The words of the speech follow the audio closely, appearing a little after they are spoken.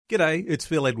G'day, it's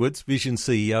Phil Edwards, Vision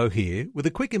CEO here, with a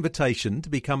quick invitation to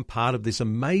become part of this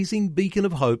amazing beacon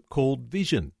of hope called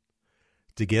Vision.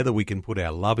 Together we can put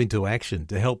our love into action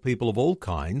to help people of all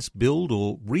kinds build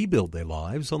or rebuild their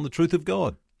lives on the truth of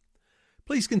God.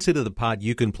 Please consider the part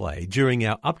you can play during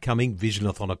our upcoming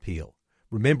Visionathon appeal,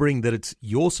 remembering that it's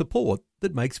your support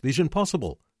that makes Vision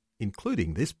possible,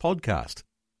 including this podcast.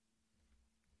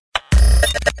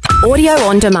 Audio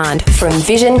on demand from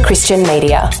Vision Christian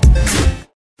Media.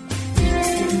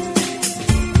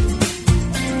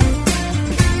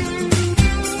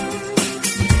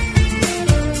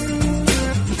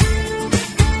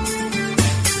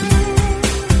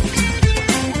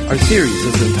 Our series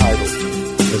is entitled,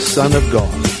 The Son of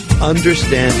God,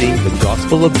 Understanding the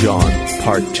Gospel of John,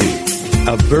 Part 2,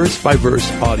 a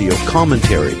verse-by-verse audio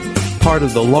commentary, part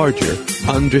of the larger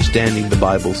Understanding the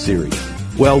Bible series.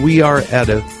 Well, we are at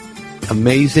an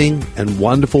amazing and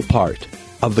wonderful part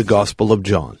of the Gospel of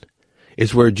John.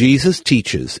 It's where Jesus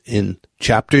teaches in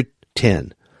chapter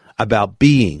 10 about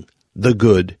being the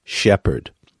Good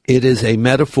Shepherd. It is a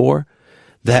metaphor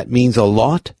that means a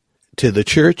lot to the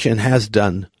church and has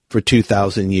done for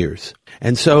 2,000 years.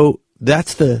 And so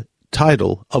that's the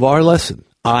title of our lesson.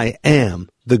 I am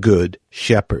the Good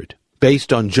Shepherd,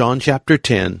 based on John chapter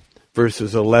 10,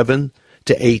 verses 11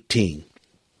 to 18.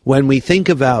 When we think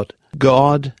about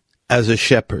God as a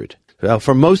shepherd, well,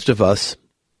 for most of us,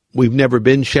 we've never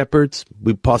been shepherds.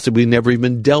 We possibly never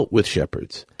even dealt with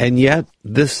shepherds. And yet,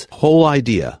 this whole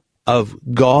idea of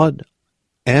God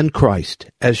and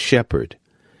Christ as shepherd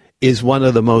is one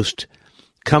of the most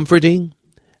comforting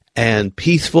and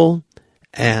peaceful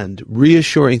and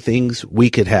reassuring things we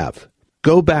could have.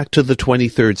 Go back to the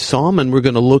 23rd Psalm, and we're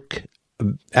going to look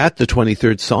at the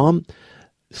 23rd Psalm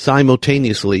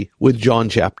simultaneously with John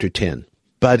chapter 10.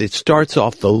 But it starts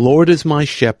off, the Lord is my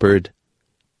shepherd,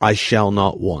 I shall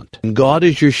not want. And God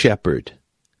is your shepherd.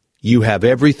 You have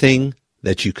everything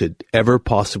that you could ever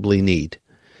possibly need,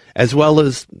 as well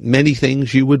as many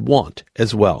things you would want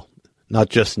as well, not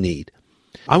just need.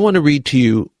 I want to read to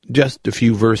you just a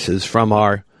few verses from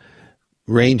our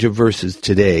range of verses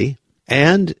today,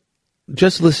 and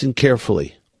just listen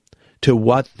carefully to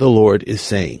what the Lord is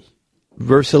saying.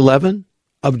 Verse 11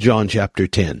 of John chapter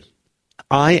 10.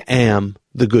 I am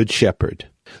the good shepherd.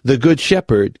 The good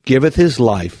shepherd giveth his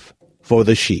life for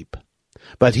the sheep.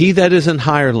 But he that is an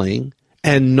hireling,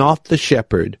 and not the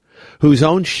shepherd, whose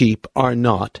own sheep are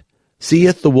not,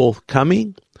 seeth the wolf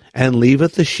coming, and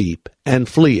leaveth the sheep, and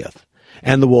fleeth.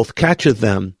 And the wolf catcheth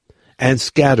them, and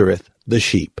scattereth the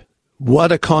sheep.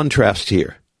 What a contrast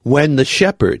here. When the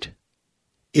shepherd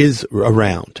is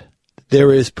around,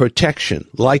 there is protection,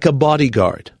 like a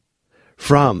bodyguard,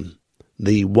 from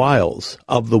the wiles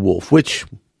of the wolf, which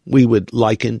we would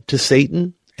liken to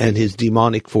Satan and his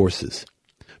demonic forces.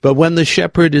 But when the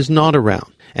shepherd is not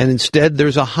around, and instead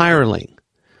there's a hireling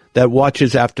that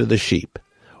watches after the sheep,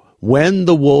 when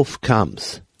the wolf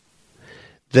comes,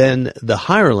 then the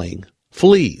hireling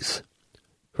flees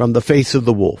from the face of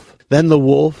the wolf. Then the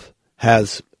wolf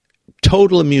has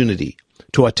total immunity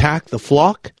to attack the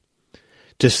flock,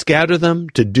 to scatter them,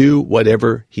 to do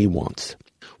whatever he wants.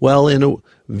 Well, in a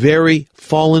very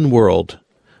fallen world,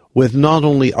 with not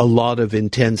only a lot of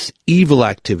intense evil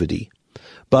activity,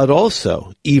 but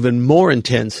also even more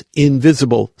intense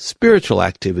invisible spiritual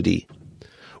activity,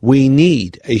 we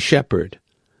need a shepherd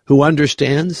who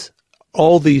understands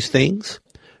all these things,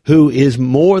 who is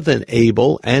more than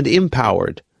able and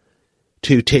empowered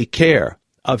to take care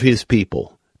of his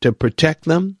people, to protect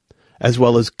them, as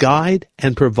well as guide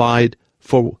and provide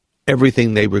for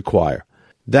everything they require.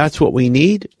 That's what we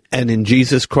need, and in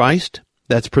Jesus Christ,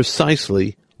 that's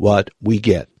precisely what we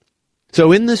get.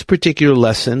 So in this particular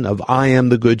lesson of I am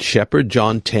the Good Shepherd,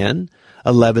 John 10,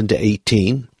 11 to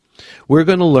 18, we're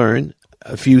going to learn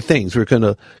a few things. We're going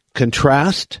to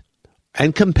contrast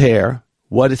and compare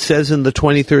what it says in the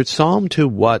 23rd Psalm to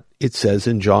what it says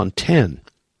in John 10.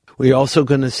 We're also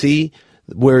going to see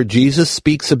where Jesus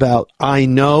speaks about, I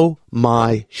know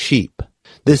my sheep.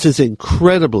 This is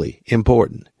incredibly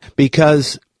important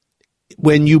because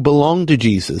when you belong to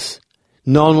Jesus,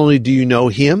 not only do you know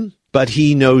him, but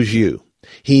he knows you.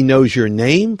 He knows your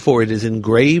name, for it is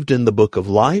engraved in the book of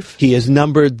life. He has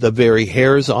numbered the very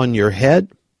hairs on your head.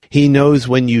 He knows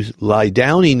when you lie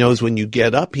down. He knows when you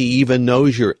get up. He even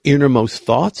knows your innermost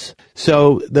thoughts.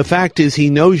 So the fact is, he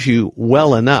knows you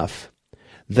well enough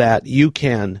that you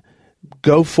can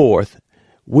go forth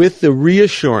with the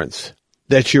reassurance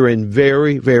that you're in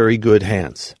very, very good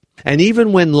hands. And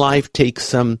even when life takes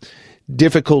some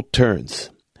difficult turns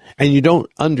and you don't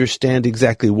understand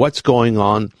exactly what's going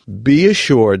on, be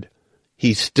assured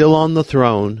he's still on the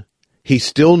throne. He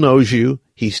still knows you.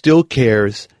 He still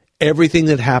cares. Everything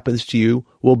that happens to you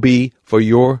will be for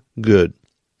your good.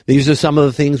 These are some of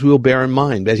the things we'll bear in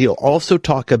mind. But he'll also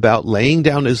talk about laying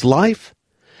down his life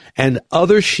and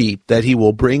other sheep that he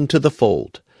will bring to the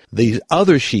fold. These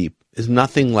other sheep is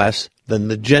nothing less than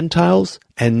the Gentiles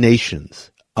and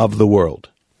nations of the world.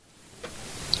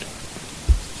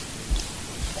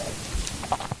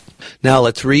 Now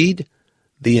let's read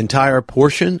the entire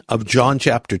portion of John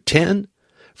chapter 10,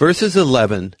 verses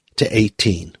 11 to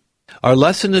 18. Our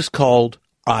lesson is called,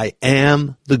 I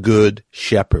Am the Good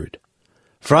Shepherd,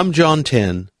 from John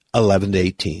 10, 11 to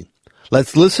 18.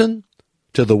 Let's listen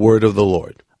to the word of the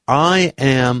Lord. I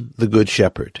am the good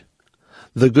shepherd.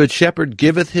 The good shepherd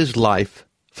giveth his life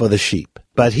for the sheep.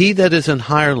 But he that is an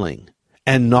hireling,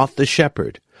 and not the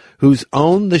shepherd, whose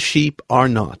own the sheep are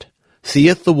not,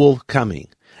 seeth the wolf coming,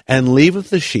 and leaveth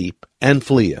the sheep, and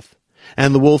fleeth.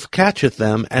 And the wolf catcheth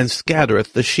them, and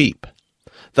scattereth the sheep.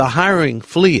 The hireling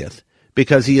fleeth,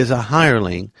 because he is a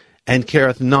hireling, and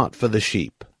careth not for the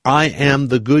sheep. I am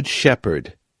the good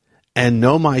shepherd, and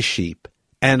know my sheep,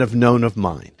 and have known of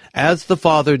mine. As the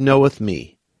Father knoweth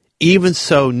me, even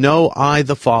so know I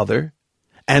the Father,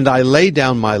 and I lay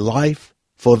down my life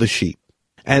for the sheep.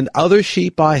 And other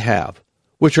sheep I have,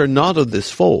 which are not of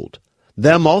this fold,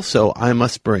 them also I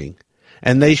must bring,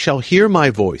 and they shall hear my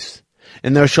voice,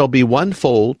 and there shall be one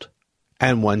fold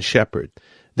and one shepherd.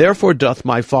 Therefore doth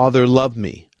my Father love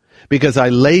me, because I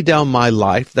lay down my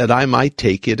life that I might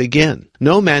take it again.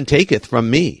 No man taketh from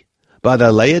me, but I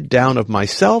lay it down of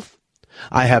myself.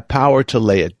 I have power to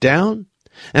lay it down,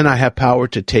 and I have power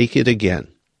to take it again.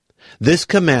 This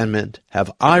commandment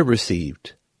have I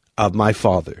received of my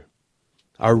Father.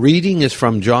 Our reading is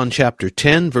from John chapter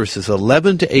 10, verses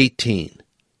 11 to 18.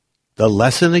 The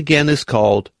lesson again is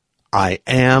called, I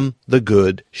am the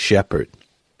good shepherd.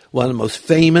 One of the most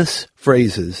famous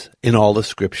phrases in all of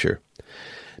Scripture.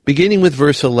 Beginning with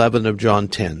verse 11 of John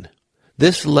 10,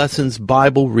 this lesson's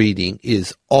Bible reading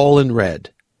is all in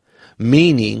red,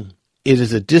 meaning it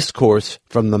is a discourse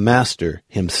from the Master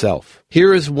himself.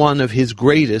 Here is one of his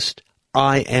greatest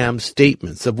I am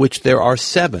statements, of which there are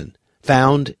 7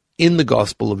 found in the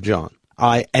Gospel of John.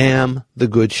 I am the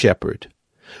good shepherd.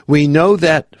 We know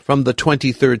that from the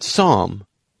 23rd Psalm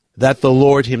that the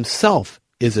Lord himself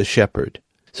is a shepherd.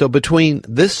 So between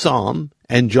this psalm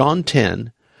and John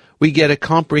 10, we get a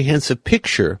comprehensive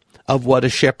picture of what a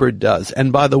shepherd does.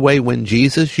 And by the way, when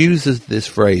Jesus uses this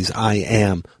phrase, I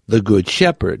am the good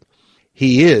shepherd,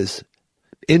 he is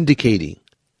indicating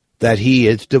that he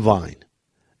is divine.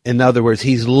 In other words,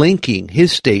 he's linking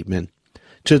his statement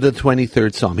to the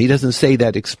 23rd Psalm. He doesn't say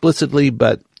that explicitly,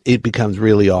 but it becomes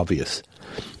really obvious.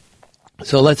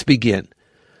 So let's begin.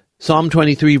 Psalm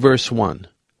 23, verse 1.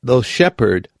 The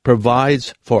shepherd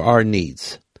provides for our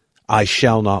needs. I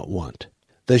shall not want.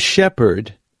 The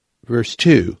shepherd, verse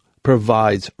 2,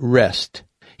 provides rest.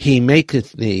 He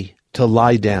maketh me to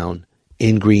lie down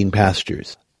in green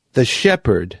pastures. The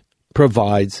shepherd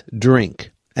provides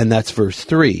drink. And that's verse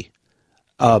 3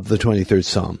 of the 23rd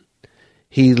Psalm.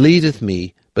 He leadeth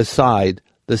me beside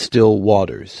the still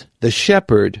waters. The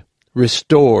shepherd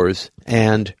restores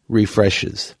and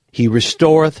refreshes. He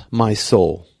restoreth my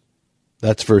soul.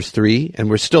 That's verse 3, and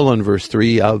we're still on verse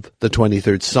 3 of the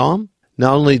 23rd Psalm.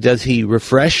 Not only does he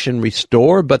refresh and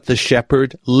restore, but the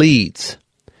shepherd leads.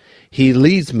 He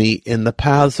leads me in the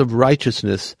paths of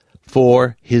righteousness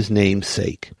for his name's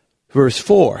sake. Verse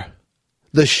 4,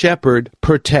 the shepherd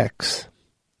protects,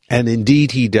 and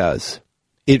indeed he does.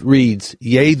 It reads,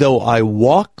 Yea, though I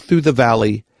walk through the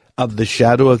valley of the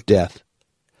shadow of death,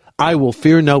 I will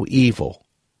fear no evil,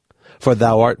 for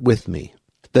thou art with me.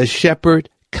 The shepherd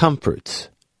comforts.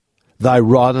 Thy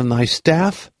rod and thy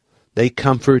staff, they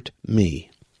comfort me.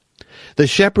 The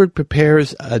shepherd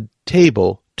prepares a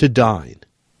table to dine.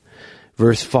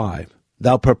 Verse 5,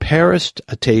 Thou preparest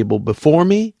a table before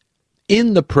me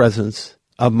in the presence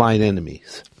of mine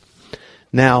enemies.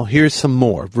 Now, here's some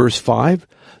more. Verse 5,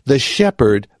 the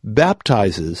shepherd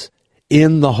baptizes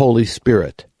in the Holy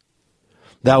Spirit.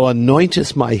 Thou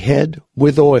anointest my head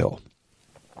with oil.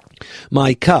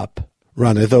 My cup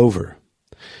runneth over.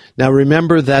 Now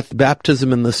remember that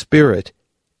baptism in the Spirit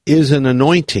is an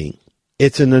anointing.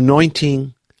 It's an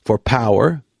anointing for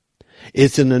power.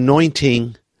 It's an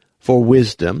anointing for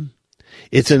wisdom.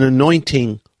 It's an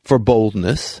anointing for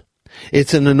boldness.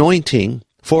 It's an anointing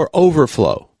for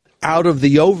overflow. Out of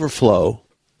the overflow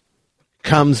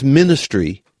comes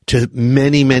ministry to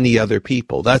many, many other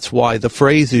people. That's why the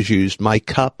phrase is used, my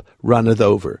cup runneth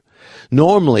over.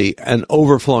 Normally, an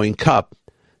overflowing cup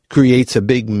creates a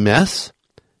big mess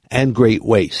and great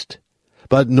waste,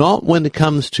 but not when it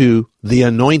comes to the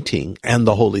anointing and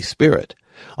the Holy Spirit.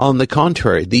 On the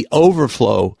contrary, the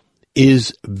overflow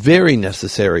is very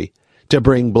necessary to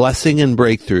bring blessing and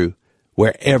breakthrough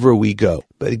wherever we go.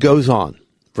 But it goes on.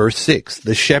 Verse 6,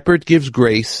 the shepherd gives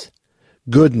grace,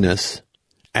 goodness,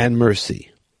 and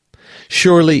mercy.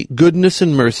 Surely goodness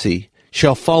and mercy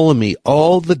shall follow me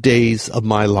all the days of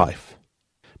my life.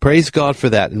 Praise God for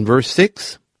that. In verse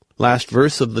 6, last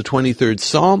verse of the 23rd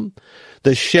Psalm,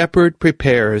 the shepherd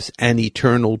prepares an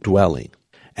eternal dwelling,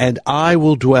 and I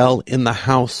will dwell in the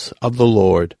house of the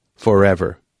Lord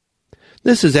forever.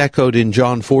 This is echoed in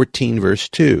John 14, verse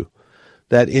 2,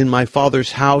 that in my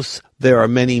Father's house there are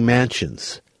many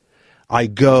mansions. I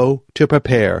go to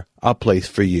prepare a place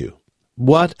for you.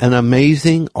 What an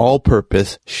amazing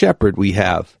all-purpose shepherd we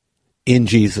have in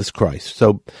Jesus Christ.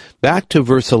 So back to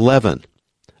verse 11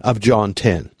 of John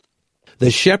 10.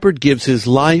 The shepherd gives his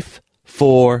life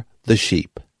for the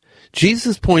sheep.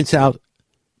 Jesus points out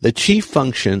the chief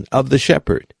function of the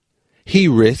shepherd. He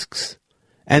risks,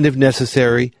 and if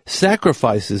necessary,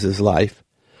 sacrifices his life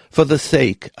for the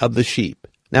sake of the sheep.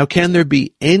 Now, can there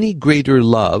be any greater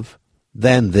love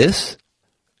than this?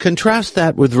 Contrast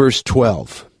that with verse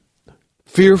 12.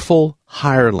 Fearful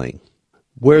hireling,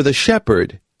 where the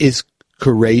shepherd is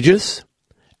courageous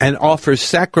and offers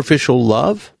sacrificial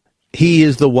love. He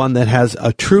is the one that has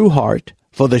a true heart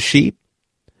for the sheep.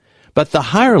 But the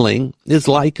hireling is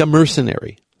like a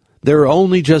mercenary. They're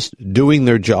only just doing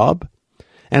their job.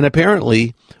 And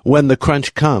apparently, when the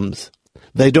crunch comes,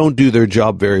 they don't do their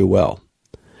job very well.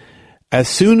 As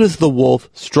soon as the wolf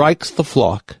strikes the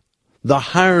flock, the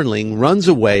hireling runs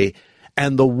away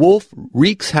and the wolf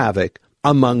wreaks havoc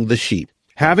among the sheep.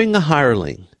 Having a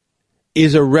hireling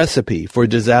is a recipe for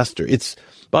disaster. It's,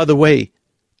 by the way,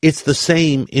 it's the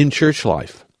same in church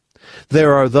life.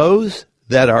 There are those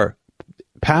that are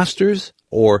pastors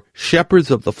or shepherds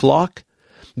of the flock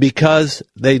because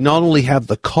they not only have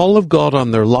the call of God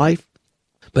on their life,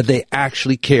 but they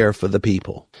actually care for the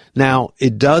people. Now,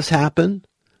 it does happen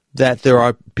that there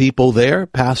are people there,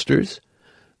 pastors,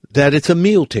 that it's a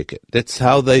meal ticket. That's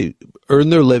how they earn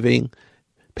their living,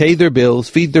 pay their bills,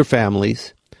 feed their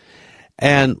families.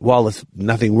 And while there's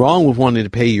nothing wrong with wanting to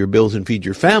pay your bills and feed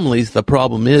your families, the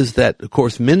problem is that, of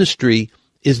course, ministry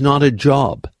is not a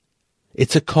job.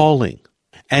 It's a calling.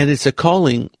 And it's a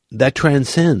calling that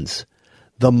transcends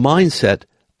the mindset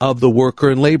of the worker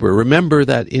and laborer. Remember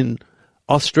that in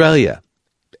Australia,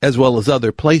 as well as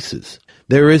other places,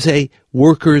 there is a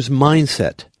worker's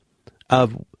mindset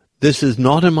of, this is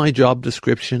not in my job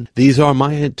description. These are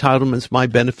my entitlements, my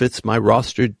benefits, my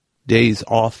rostered days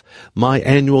off, my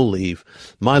annual leave,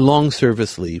 my long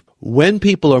service leave. When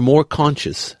people are more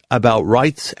conscious about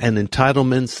rights and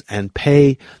entitlements and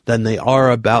pay than they are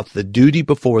about the duty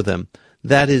before them,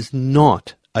 that is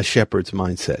not a shepherd's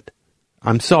mindset.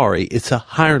 I'm sorry, it's a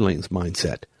hireling's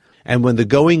mindset. And when the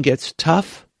going gets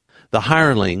tough, the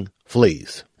hireling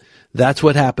flees. That's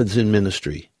what happens in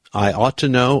ministry. I ought to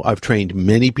know. I've trained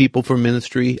many people for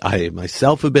ministry. I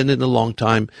myself have been in a long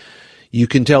time. You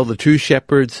can tell the true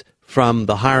shepherds from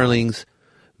the hirelings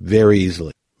very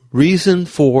easily. Reason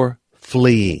for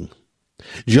fleeing.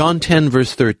 John 10,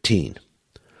 verse 13.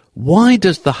 Why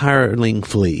does the hireling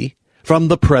flee from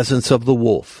the presence of the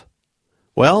wolf?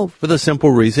 Well, for the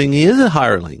simple reason he is a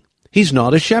hireling. He's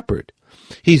not a shepherd.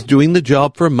 He's doing the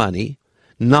job for money,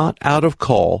 not out of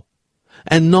call,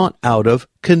 and not out of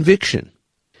conviction.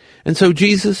 And so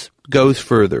Jesus goes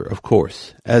further, of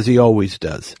course, as he always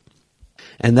does.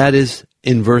 And that is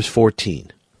in verse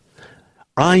 14.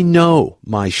 I know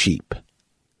my sheep.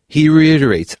 He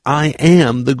reiterates, I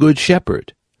am the good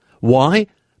shepherd. Why?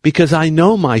 Because I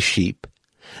know my sheep,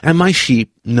 and my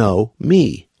sheep know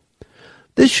me.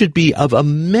 This should be of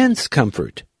immense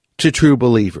comfort to true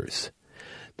believers.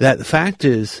 That the fact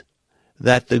is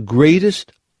that the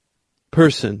greatest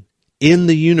person in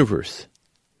the universe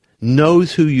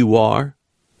knows who you are,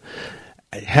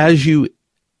 has you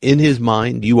in his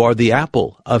mind. You are the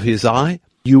apple of his eye.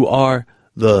 You are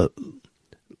the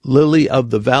lily of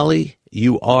the valley.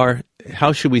 You are,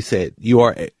 how should we say it? You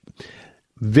are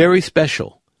very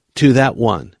special to that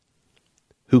one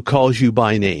who calls you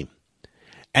by name.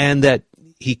 And that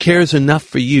he cares enough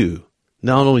for you,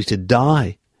 not only to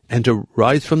die and to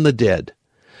rise from the dead,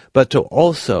 but to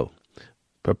also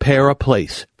prepare a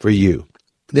place for you.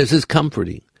 This is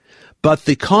comforting. But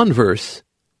the converse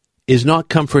is not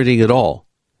comforting at all.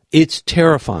 It's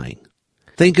terrifying.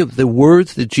 Think of the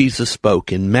words that Jesus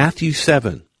spoke in Matthew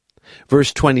 7,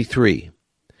 verse 23,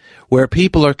 where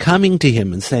people are coming to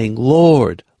him and saying,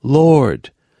 Lord,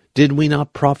 Lord, did we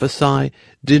not prophesy?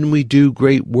 Didn't we do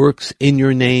great works in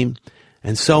your name?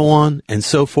 And so on and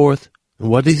so forth. And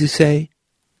what does he say?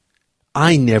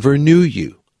 I never knew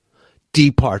you.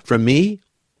 Depart from me,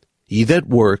 ye that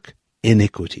work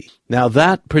iniquity. Now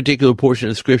that particular portion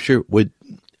of Scripture would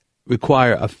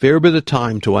require a fair bit of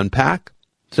time to unpack,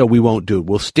 so we won't do it.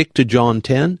 We'll stick to John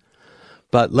 10,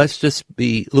 but let's just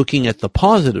be looking at the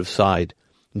positive side.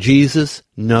 Jesus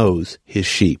knows his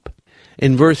sheep.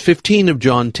 In verse 15 of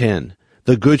John 10,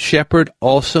 the Good Shepherd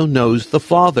also knows the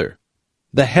Father,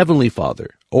 the Heavenly Father,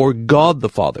 or God the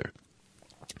Father,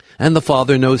 and the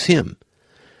Father knows him.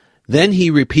 Then he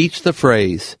repeats the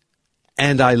phrase,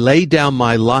 and I lay down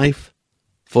my life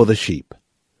for the sheep.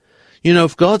 You know,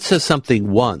 if God says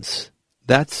something once,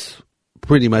 that's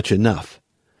pretty much enough.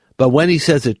 But when he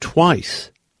says it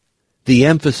twice, the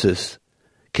emphasis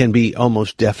can be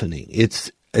almost deafening.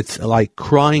 It's like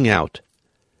crying out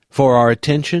for our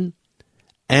attention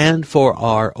and for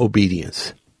our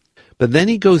obedience. But then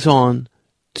he goes on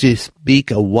to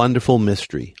speak a wonderful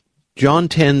mystery. John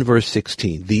 10, verse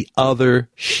 16, the other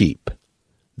sheep.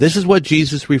 This is what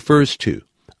Jesus refers to,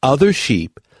 other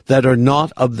sheep that are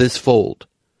not of this fold.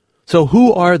 So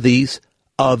who are these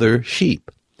other sheep?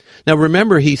 Now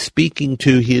remember, he's speaking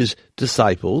to his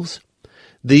disciples.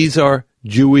 These are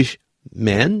Jewish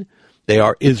men. They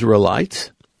are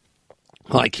Israelites,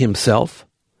 like himself.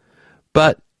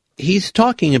 But he's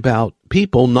talking about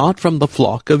people not from the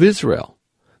flock of Israel.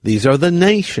 These are the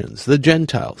nations, the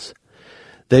Gentiles.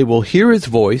 They will hear his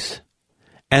voice,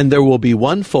 and there will be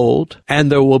one fold,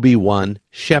 and there will be one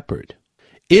shepherd.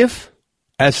 If,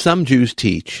 as some Jews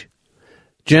teach,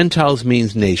 Gentiles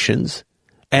means nations,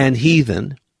 and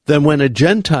heathen, then when a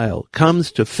Gentile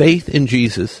comes to faith in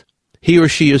Jesus, he or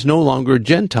she is no longer a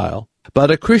Gentile,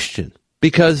 but a Christian,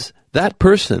 because that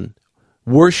person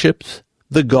worships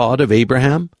the God of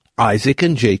Abraham, Isaac,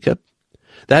 and Jacob.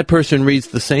 That person reads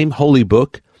the same holy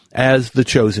book as the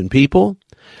chosen people.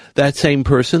 That same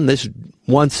person, this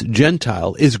once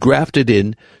Gentile, is grafted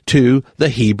in to the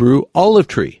Hebrew olive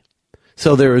tree.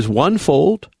 So there is one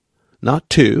fold, not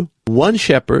two, one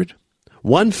shepherd,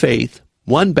 one faith,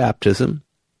 one baptism,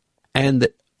 and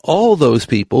all those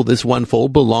people, this one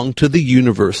fold, belong to the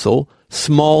universal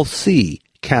small c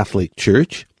Catholic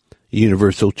Church,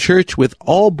 universal church with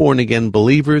all born-again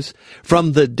believers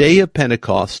from the day of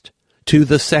Pentecost to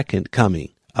the second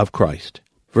coming of Christ.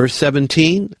 Verse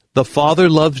 17, the Father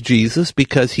loves Jesus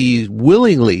because he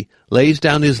willingly lays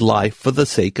down his life for the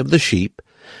sake of the sheep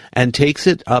and takes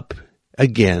it up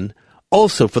again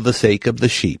also for the sake of the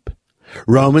sheep.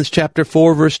 Romans chapter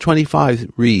 4 verse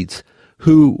 25 reads,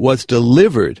 who was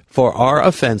delivered for our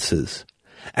offenses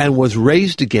and was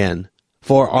raised again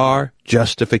for our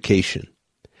justification.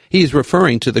 He is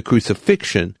referring to the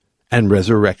crucifixion and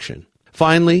resurrection.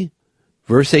 Finally,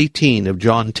 verse 18 of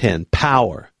John 10,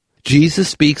 power. Jesus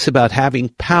speaks about having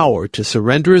power to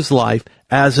surrender his life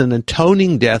as an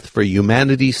atoning death for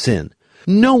humanity's sin.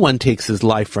 No one takes his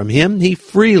life from him. He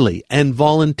freely and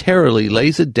voluntarily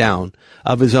lays it down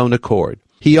of his own accord.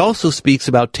 He also speaks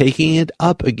about taking it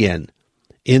up again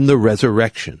in the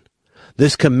resurrection.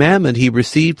 This commandment he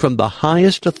received from the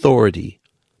highest authority,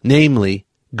 namely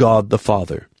God the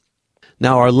Father.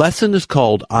 Now our lesson is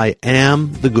called I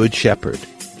Am the Good Shepherd.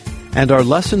 And our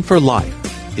lesson for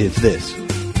life is this.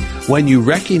 When you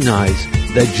recognize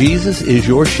that Jesus is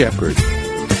your shepherd,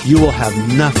 you will have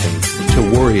nothing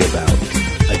to worry about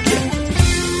again.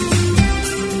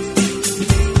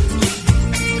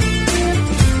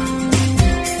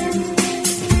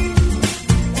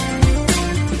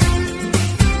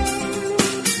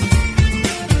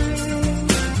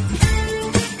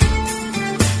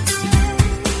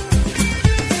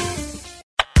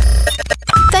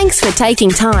 Thanks for taking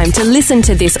time to listen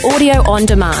to this audio on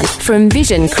demand from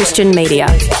Vision Christian Media.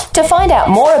 To find out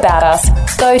more about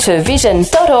us, go to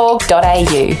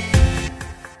vision.org.au.